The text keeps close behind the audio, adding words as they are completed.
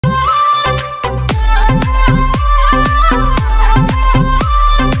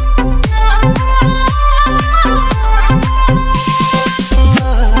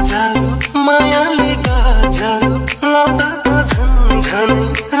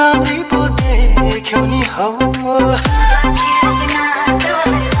राम्री पो देख्यौ नि हौ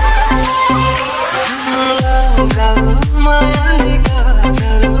लाजालु मायाले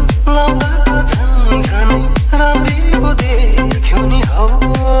गाजालु लाउँदा त झन् झनै राम्री पो देख्यौ नि हौ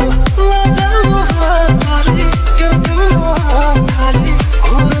लाजालु फाले त्यो तिम्रो आँखाले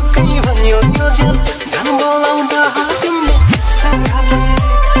हुरुक्कै भयो यो ज्यान झन् बोलाउँदा तिमीले इसाराले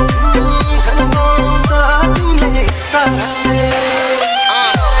झन् बोलाउँदा तिमीले इसाराले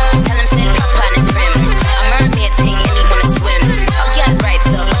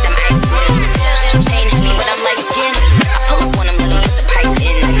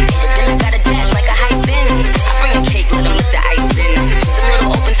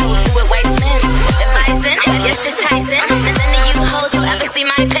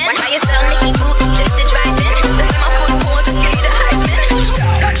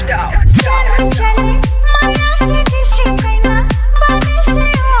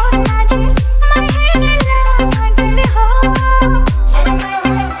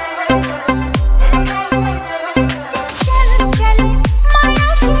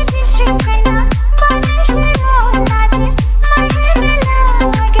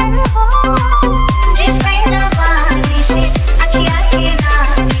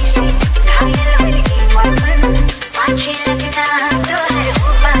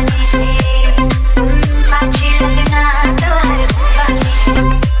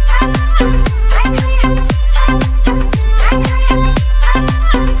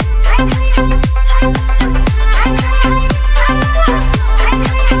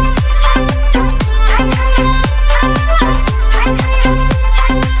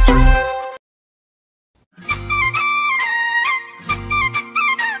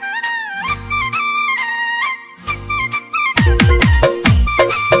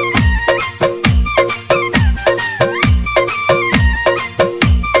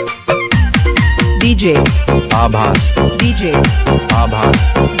DJ आभास DJ आभास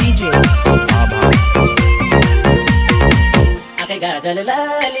DJ आभास आँखै गाजल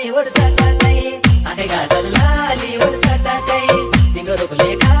लाली ओठ चटाकै आँखै गाजल लाली ओठ चटाकै तिम्रो रूपले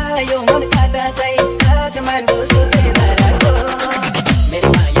खायो मन काटाकै काठमाडौँ सुकै धाराको मेरो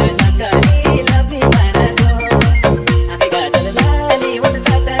माया नक्कली लभली पाराको आँखै गाजल लाली ओठ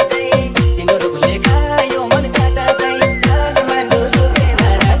चटाकै तिम्रो रूपले खायो मन काटाकै काठमाडौँ सुकै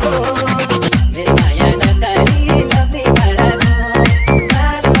धाराको मेरो माया नक्कली लभली पाराको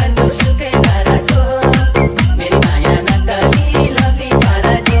काठमाडौँ सुकै धाराको मेरो माया नक्कली लभली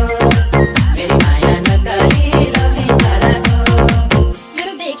पाराको मेरो माया नक्कली लभली पाराको यो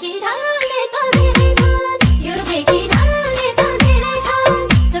देखि ढाल्ने त धेरै छन् यो देखि ढाल्ने त धेरै छन्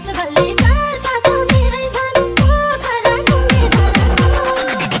जसगल्ले चाचा त धेरै छन् पोखरा घुमे धाराको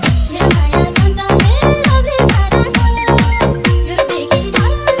मेरो माया चञ्चले लभली धाराको यो देखि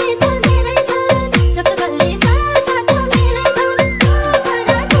ढाल्ने त धेरै छन् जसगल्ले चाचा त धेरै छन्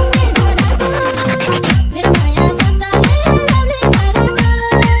पोखरा घुमे धाराको मेरो माया चञ्चले लभली धाराको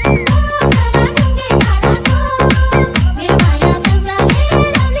पोखरा घुमे धाराको मेरो माया चञ्चले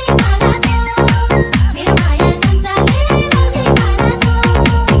लभली धाराको मेरो माया चञ्चले लभली धाराको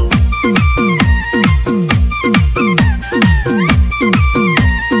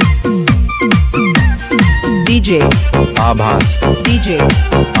DJ आभास DJ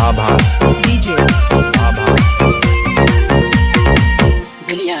आभास DJ आभास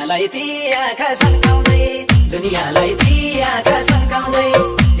दुनियाँलाई ती आँखा सन्काउँदै दुनियाँलाई ती आँखा सन्काउँदै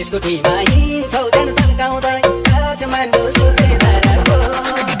स्कुटीमा हिँड्छौ झन् थन्काउँदै काठमाडौँ सुकै धाराको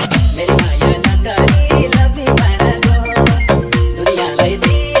मेरो माया नक्कली लभली पाराको दुनियाँलाई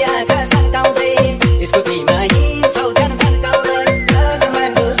ती आँखा सन्काउँदै स्कुटीमा हिँड्छौ झन् थन्काउँदै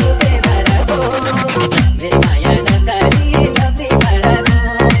काठमाडौँ सुकै धाराको मेरो माया नक्कली लभली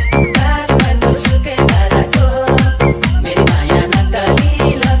पाराको काठमाडौँ सुकै धाराको मेरो माया नक्कली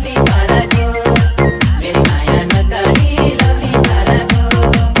लभली पाराको मेरो माया नक्कली लभली पाराको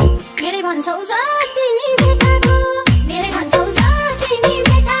मेरै भन्छौ जाति नि भेटाको मेरै भन्छौ जाति नि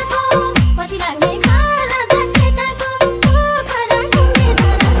भेटाको पछि लाग्ने खाना भेटाको पोखरा घुमे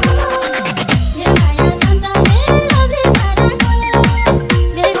धाराको मेरो माया चञ्चले लभली धाराको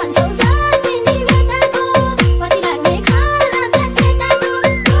मेरै भन्छौ जाति नि भेटाको पछि लाग्ने खाना भेटाको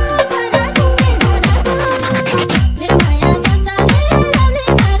पोखरा घुमे धाराको मेरो माया चञ्चले लभली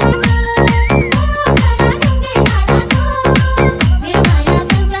धाराको पोखरा घुमे धाराको मेरो माया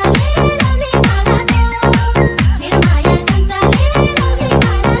चञ्चले लभली धाराको मेरो माया चञ्चले लभली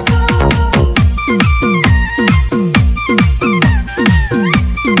धाराको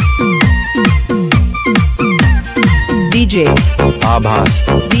DJ आभास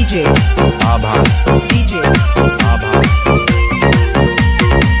DJ आभास DJ आभास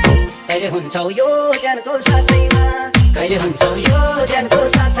हुन्छौ यो ज्यानको साथैमा कहिले हुन्छौ यो ज्यानको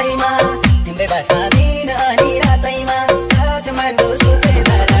साथैमा तिम्रै भाषा दिन अनि रातैमा काठमाडौँ सुके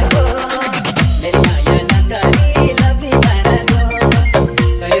धाराको मेरी माया नक्कली लभली पाराको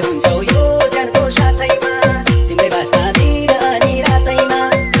कहिले हुन्छौ यो ज्यानको साथैमा तिम्रै भाषा दिन अनि रातैमा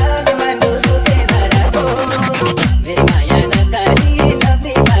काठमाडौँ सुके धाराको मेरी माया नक्कली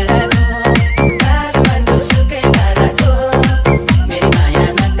लभली पाराको काठमाडौँ सुके धाराको मेरी माया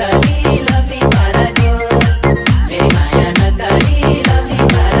नक्कली लभली पाराको मेरी माया नक्कली लभली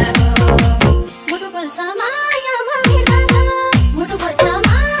पाराको मुटु बोल्छ मायामा भिड्दा मुटु बोल्छ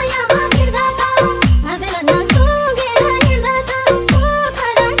मायामा भिड्दा हाँसेर नसुगेर हिँड्दा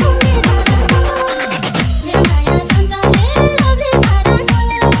पोखरा घुम्ने धाराको मेरो माया चञ्चले लभली पाराको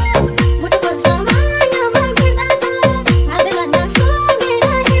मुटु बोल्छ मायामा भिड्दा हाँसेर नसुगेर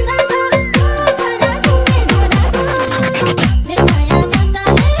हिँड्दा पोखरा घुम्ने धाराको मेरो माया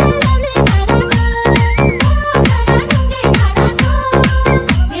चञ्चले लभली पाराको पोखरा घुम्ने धाराको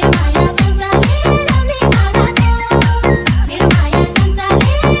मेरो माया चञ्चले लभली पाराको मेरो माया चञ्चले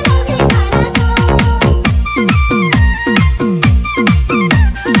लभली पाराको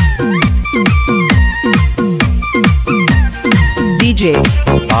DJ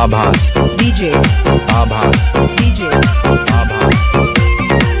Abhas DJ Abhas DJ Abhas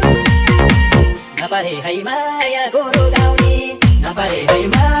नपारे है माया गोरो गाउने नपारे है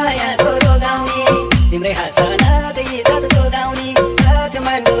माया गोरो गाउने तिम्रै हात छ नाकै जात जोगाउने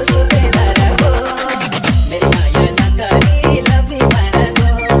काठमाडौँ सुके धाराको मेरी माया नक्कली लभली पाराको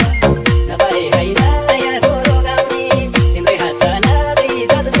नपारे है माया गोरो गाउने तिम्रै हात छ नाकै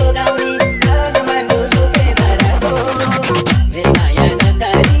जात जोगाउने काठमाडौँ सुके धाराको मेरी माया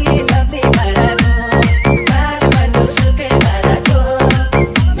नक्कली लभली पाराको काठमाडौँ सुके धाराको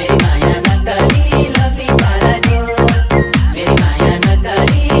मेरी माया नक्कली लभली पाराको मेरी माया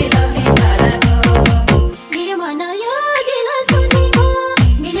नक्कली लभली पाराको मिल्यो मन यो दिन सुनेको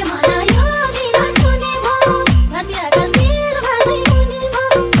मिल्यो मन यो दिन सुनेको घरतिर आकाशतिर भाँदै हुनेको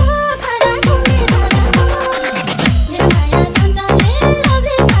पोखरा घुम्ने धाराको मेरो माया चञ्चले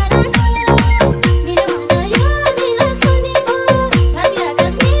लभली पाराको मिल्यो मन यो दिन सुनेको घरतिर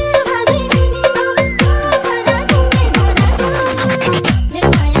आकाशतिर भाँदै हुनेको पोखरा घुम्ने धाराको मेरो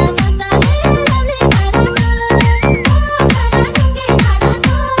माया चञ्चले लभली पाराको पोखरा घुम्ने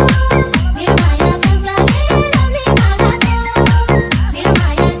धाराको मेरो माया चञ्चले लभली पाराको मेरो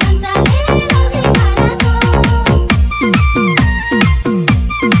माया चञ्चले लभली पाराको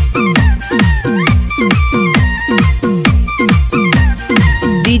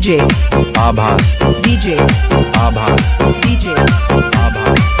DJ Abhas DJ Abhas DJ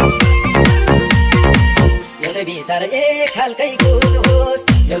Abhas एउटै विचार एक खालकै गुड होस्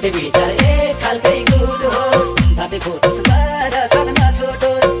एउटै विचार एक खालकै गुड होस् धातै फुटोस् बाधा साधना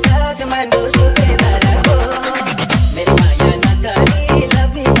छोटोस् काठमाडौँ सुके धाराको मेरी माया नक्कली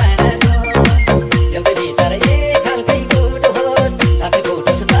लभली पाराको एउटै विचार एक खालकै गुड होस् धातै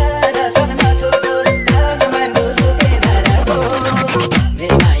फुटोस् बाधा साधना छोटोस् काठमाडौँ सुके धाराको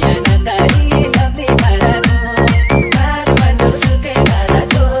मेरी माया नक्कली लभली पाराको काठमाडौँ सुके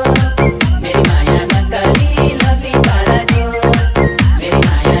धाराको मेरी माया नक्कली लभली पाराको मेरी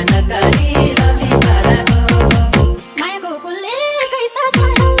माया नक्कली लभली पाराको मायाको फुल एकै साथ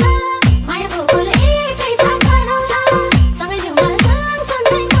मरौँला मायाको फुल एकै साथ मरौँला सँगै जिउँला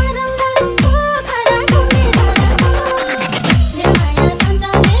सँगसँगै मरौँला पोखरा घुम्ने धाराको मेरो माया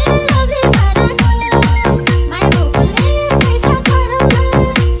चञ्चले लभली पाराको मायाको फुल एकै साथ मरौँला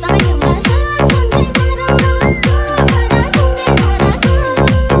सँगै जिउँला सँगसँगै मरौँला पोखरा घुम्ने धाराको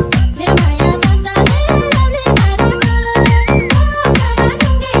मेरो माया चञ्चले लभली पाराको पोखरा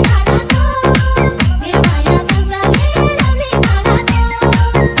घुम्ने धाराको मेरो माया चञ्चले लभली पाराको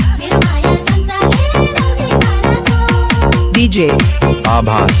मेरो माया चञ्चले लभली पाराको DJ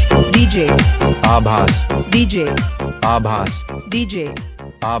Abhas DJ Abhas DJ Abhas DJ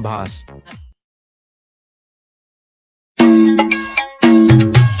Abhas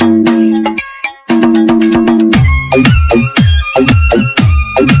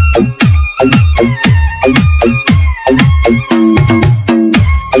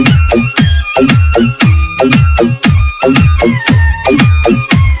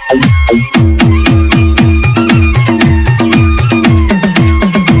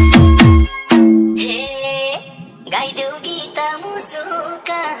गाइदेऊ गीत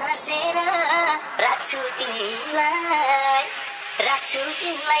मुसुका हाँसेर राख्छु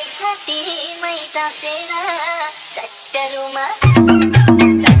तिमीलाई छातीमै टाँसेर चट्टा रुमाल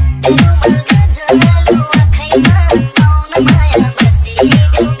गजलु आँखैमा आउन माया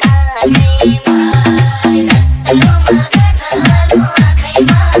बसिदेऊ काखैमा चट्टा रुमाल गजलु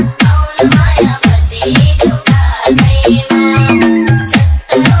आँखैमा आउन माया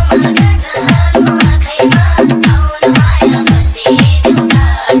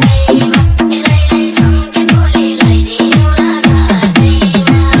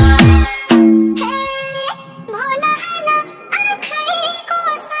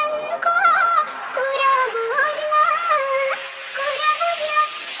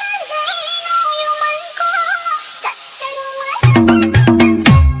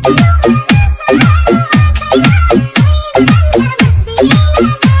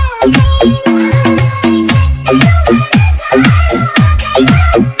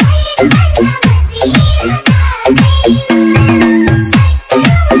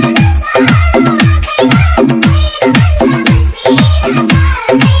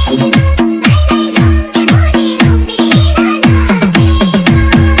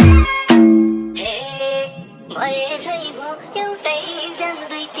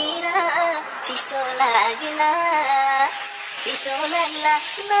लाग्ला चिसो लाग्ला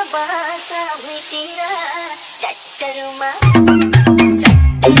नबस भुइँतिर चट्ट रुमाल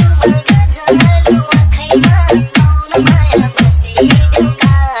गजलु आँखैमा आउन माया बसिदेऊ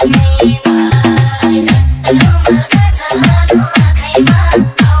काखैमा चट्ट रुमाल गजलु आँखैमा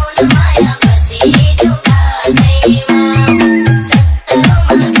आउन माया बसिदेऊ काखैमा चट्ट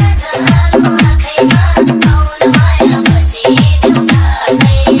रुमाल गजलु आँखैमा आउन माया बसिदेऊ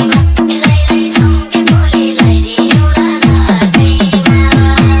काखैमा लैलै झम्के भोलि लगाइदिउँला नाकैमा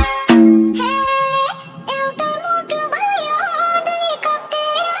एउटै मुटु भयो दुई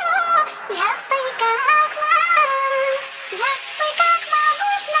कप्टेर झ्याप्पै काखमा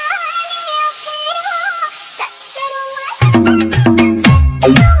बस्न नि अप्ठ्यारो चट्ट रुमाल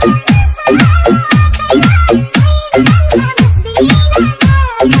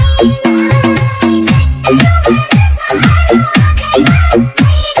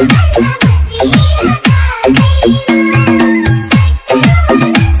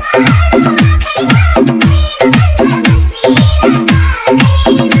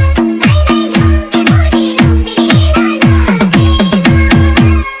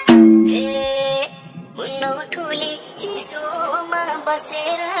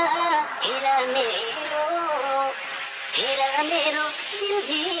बसेर हेर मेरो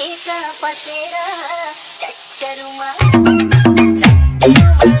दिलभित्र पसेर चट्ट रुमाल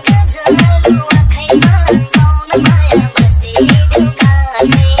गजलु आँखैमा आउन माया बसिदेऊ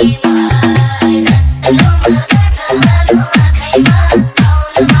काखैमा चट्ट रुमाल गजलु आँखैमा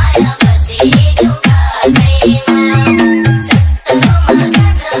आउन माया बसिदेऊ काखैमा चट्ट रुमाल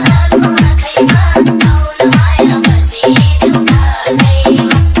गजलु आँखैमा आउन माया बसिदेऊ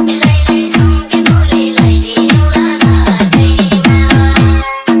काखैमा लैलै झम्के भोलि लगाइदिउँला नाकैमा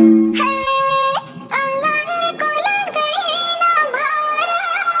अल्लाहको लाग्दैन भार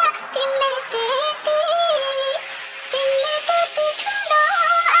तिमीले त्यति ठुलो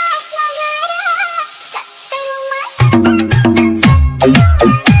आश लगाएर चट्ट रुमाल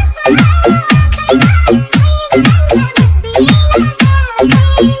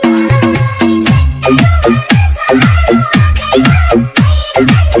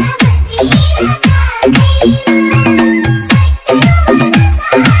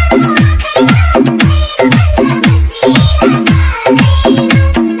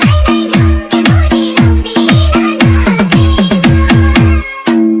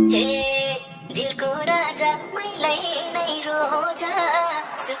दिलको राजा मैलै नै रोजा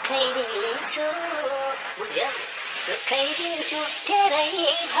सुखाइदिन्छु बुझ्यौ सुखाइदिन्छु धेरै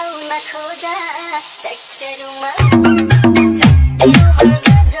भाउन खोजा चट्ट रुमाल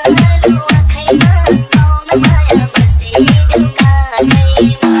गजलु आँखैमा आउन माया बसिदेऊ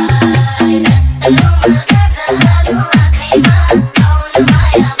काखैमा चट्ट रुमाल गजलु आँखैमा आउन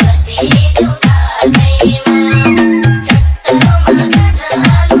माया बसिदेऊ काखैमा चट्ट रुमाल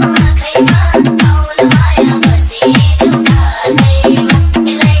गजलु आँखैमा आउन माया बसिदेऊ काखैमा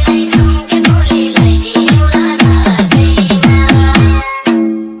लैलै झम्के भोलि लगाइदिउँला नाकैमा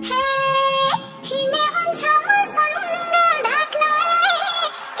हिँड्ने हुन्छ मसँग ढाक्नलाई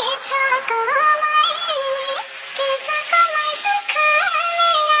के छ कमाइ सुखले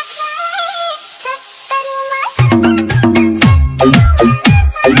राख्नलाई चट्ट रुमाल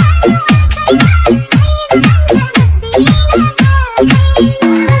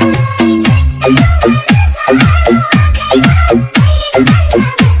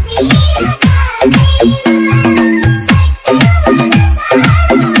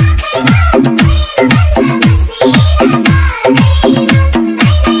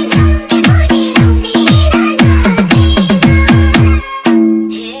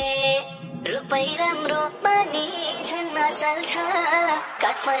रूपै राम्रो मानि झन् असल छ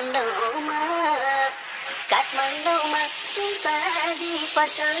काठमाडौँमा सुन चाँदी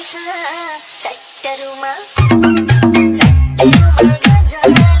पसल छ चट्ट रुमाल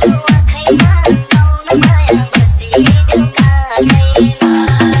गजलु आँखैमा आउन माया बसिदेऊ काखैमा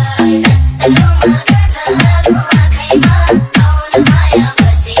चट्ट रुमाल गजलु आँखैमा आउन माया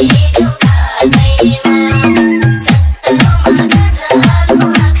बसिदेऊ काखैमा चट्ट रुमाल गजलु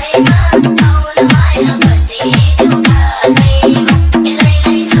आँखैमा आउन माया बसिदेऊ काखैमा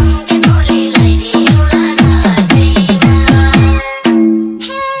लैलै झम्के भोलि लगाइदिउँला नाकैमा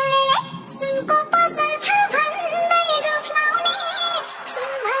सुनको पसल छ भन्दै रुफ्लाउने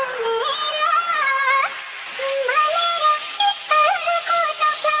सुन भनेर पित्तलको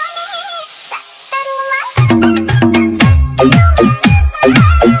टप्लाउने चट्ट रुमाल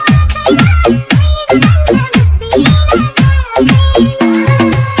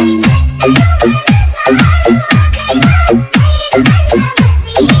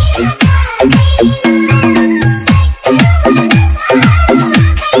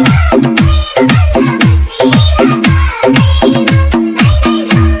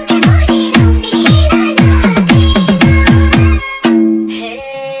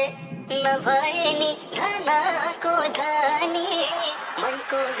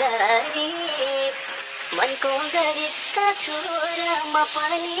गरिब मनको गरिबका छोरा म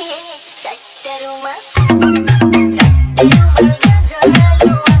पनि चट्ट रुमाल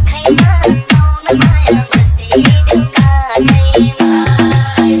गजलु आँखैमा आउन माया बसिदेऊ काखैमा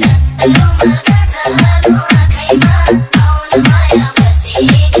चट्ट रुमाल गजलु आँखैमा आउन माया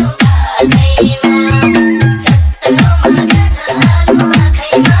बसिदेऊ काखैमा चट्ट रुमाल गजलु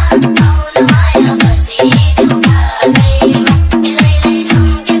आँखैमा आउन माया बसिदेऊ काखैमा लैलै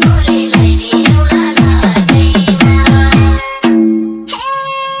झुम्के फुली लैदिएला नादैमा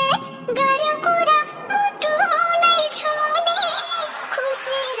गर्यो कुरा मुटु नै छोनी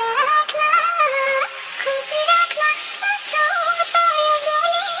खुसी राख्ला सक्छौ त यो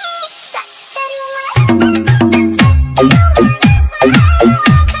जोनी चट्ट रुमाल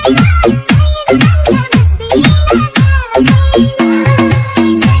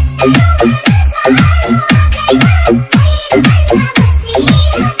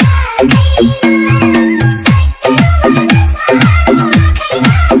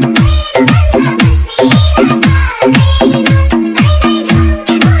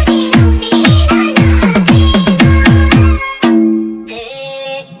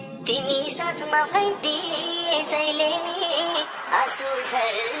तिमी साथमा भइदिए जहिले नि आँसु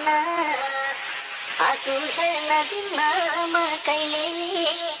झर्न दिन्न म कहिले नि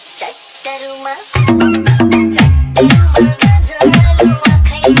चट्ट रुमाल गजलु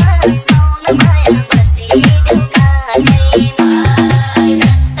आँखैमा आउन माया बसिदेऊ काखैमा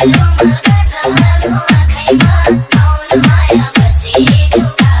चट्ट रुमाल गजलु आँखैमा आउन माया बसिदेऊ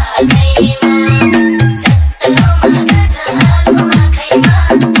काखैमा चट्ट रुमाल गजलु आँखैमा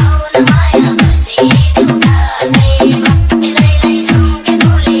आउन माया बसिदेऊ काखैमा लैलै झुम्के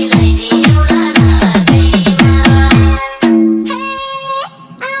फुली लैदिएला नादैमा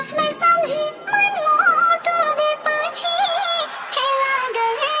आफ्नै सम्झी मनमुटु दिएपछि हेला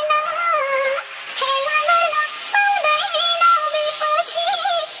गर्न पाउँदैन बिपछि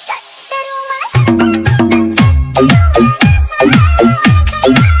चट्ट रुमाल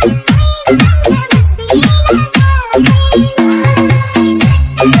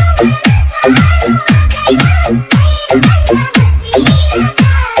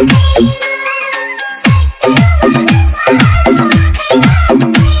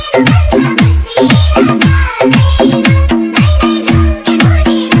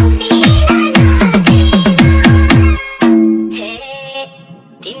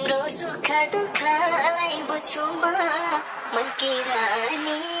तिम्रो सुख दुःखलाई बुझ्छु म मनकी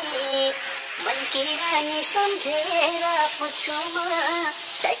रानी सम्झेर पुग्छु म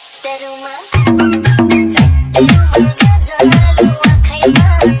चट्ट रुमाल गजलु आँखैमा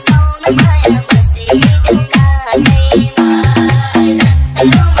आउन माया बसिदेऊ काखैमा चट्ट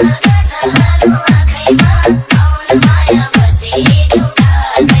रुमाल गजलु आँखैमा आउन माया बसिदेऊ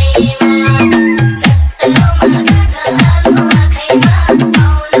काखैमा चट्ट रुमाल गजलु आँखैमा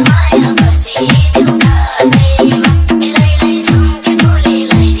आउन माया बसिदेऊ काखैमा लैलै झुम्के फुली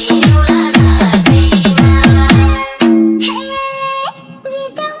लैदिएला नादैमा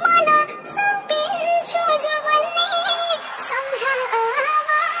जित्यो मन सम्पिन्छु जो भन्ने सम्झ अब म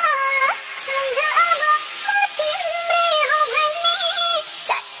तिम्रै हो भन्ने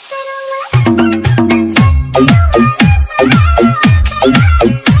चट्ट रुमाल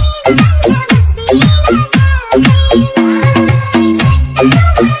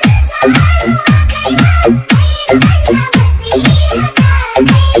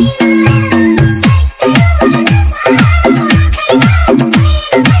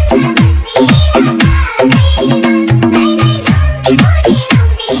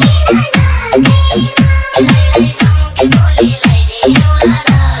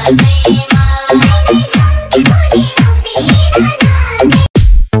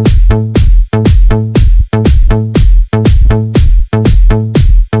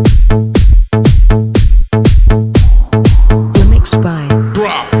Remixed by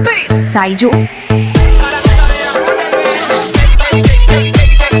Saijo.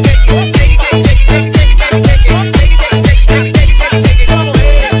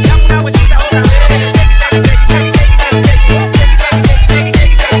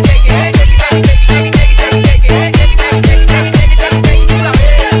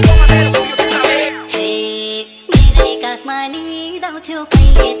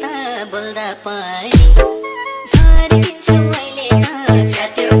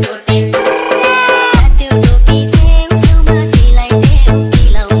 छात्यो टोपी छेउछेउमा सिलाइदेऊ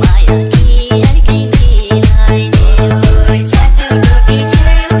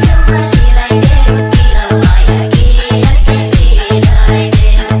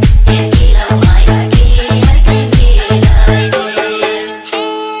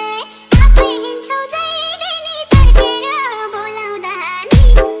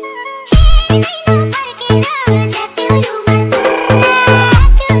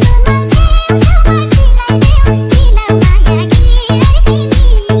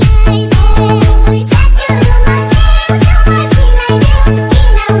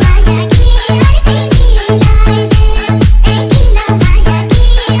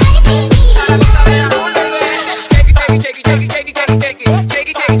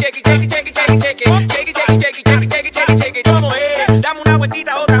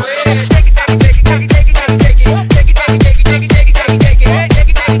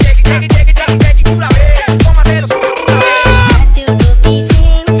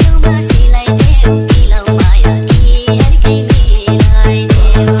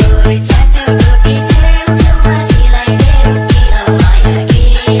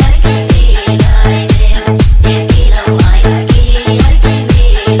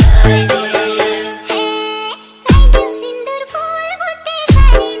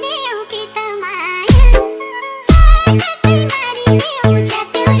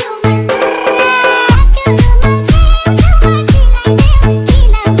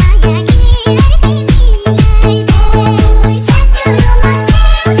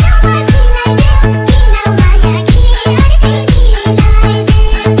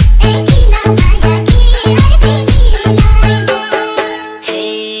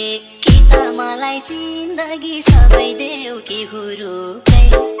रुकै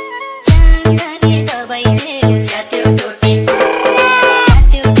चाँदनी दबाई देऊ च्यात्यो टोपी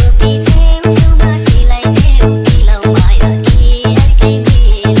छेउछेउमा सिलाइदेऊ मिलाउ माया कि अर्कै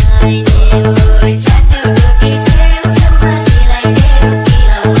मिलाइदेऊ च्यात्यो टोपी छेउछेउमा सिलाइदेऊ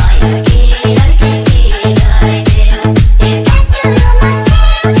मिलाउ माया कि अर्कै मिलाइदेऊ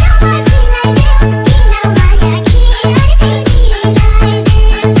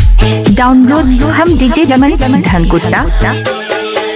डाउनलोड हम डीजे रमन धनकुट्टा।